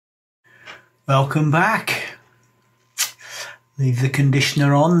Welcome back. Leave the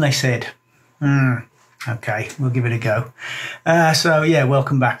conditioner on, they said. Okay, we'll give it a go. So yeah,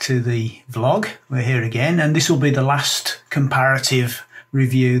 welcome back to the vlog. We're here again, and this will be the last comparative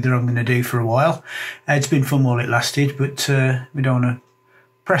review that I'm going to do for a while. It's been fun while it lasted, but we don't want to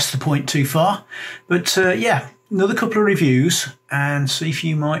press the point too far. But yeah, another couple of reviews and see if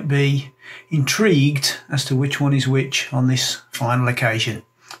you might be intrigued as to which one is which on this final occasion.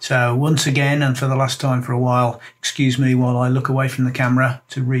 So once again, and for the last time for a while, excuse me while I look away from the camera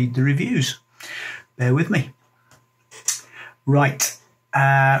to read the reviews. Bear with me. Right,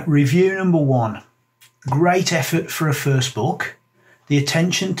 review number 1. Great effort for a first book. The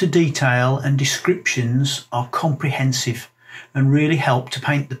attention to detail and descriptions are comprehensive and really help to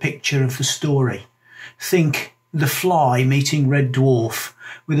paint the picture of the story. Think The Fly meeting Red Dwarf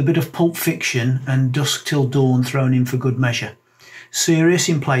with a bit of Pulp Fiction and Dusk Till Dawn thrown in for good measure. Serious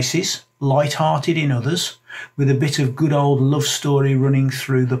in places, light-hearted in others, with a bit of good old love story running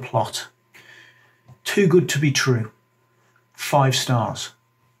through the plot. Too good to be true. 5 stars.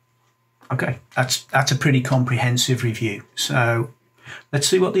 Okay, that's a pretty comprehensive review. So let's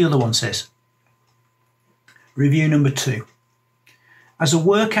see what the other one says. Review number 2. As a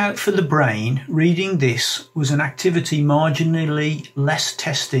workout for the brain, reading this was an activity marginally less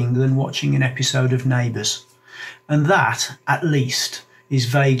testing than watching an episode of Neighbours. And that, at least, is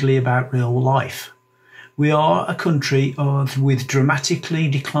vaguely about real life. We are a country with dramatically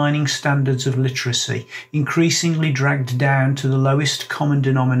declining standards of literacy, increasingly dragged down to the lowest common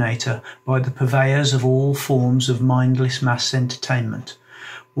denominator by the purveyors of all forms of mindless mass entertainment.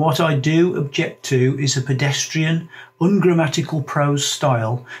 What I do object to is a pedestrian, ungrammatical prose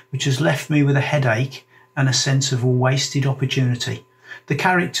style which has left me with a headache and a sense of a wasted opportunity. The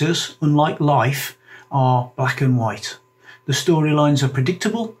characters, unlike life, are black and white. The storylines are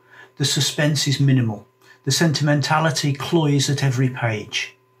predictable, the suspense is minimal, the sentimentality cloys at every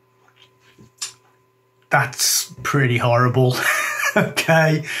page. That's pretty horrible.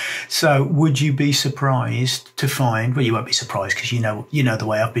 Okay, so would you be surprised to find, well, you won't be surprised because you know the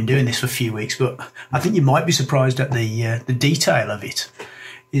way I've been doing this for a few weeks, but I think you might be surprised at the detail of it,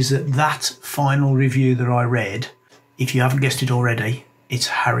 is that final review that I read, if you haven't guessed it already, it's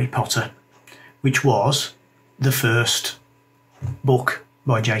Harry Potter, which was the first book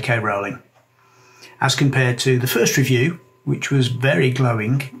by J.K. Rowling, as compared to the first review, which was very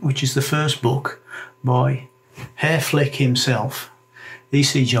glowing, which is the first book by Hair Flick himself,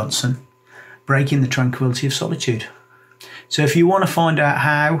 E.C. Johnson, Breaking the Tranquillity of Solitude. So if you want to find out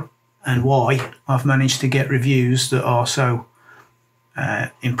how and why I've managed to get reviews that are so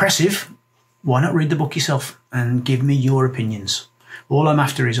impressive, why not read the book yourself and give me your opinions? All I'm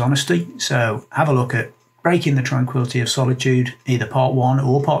after is honesty, so have a look at Breaking the Tranquillity of Solitude, either part 1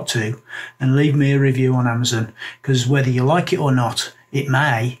 or part 2, and leave me a review on Amazon, because whether you like it or not, it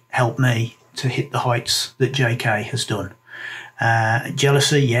may help me to hit the heights that JK has done.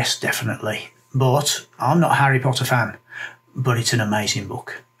 Jealousy, yes, definitely, but I'm not a Harry Potter fan, but it's an amazing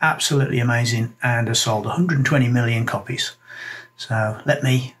book, absolutely amazing, and has sold 120 million copies. So let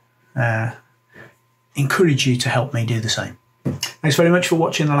me encourage you to help me do the same. Thanks very much for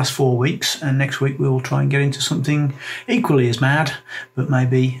watching the last 4 weeks, and next week we'll try and get into something equally as mad, but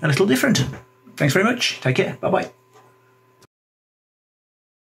maybe a little different. Thanks very much. Take care. Bye-bye.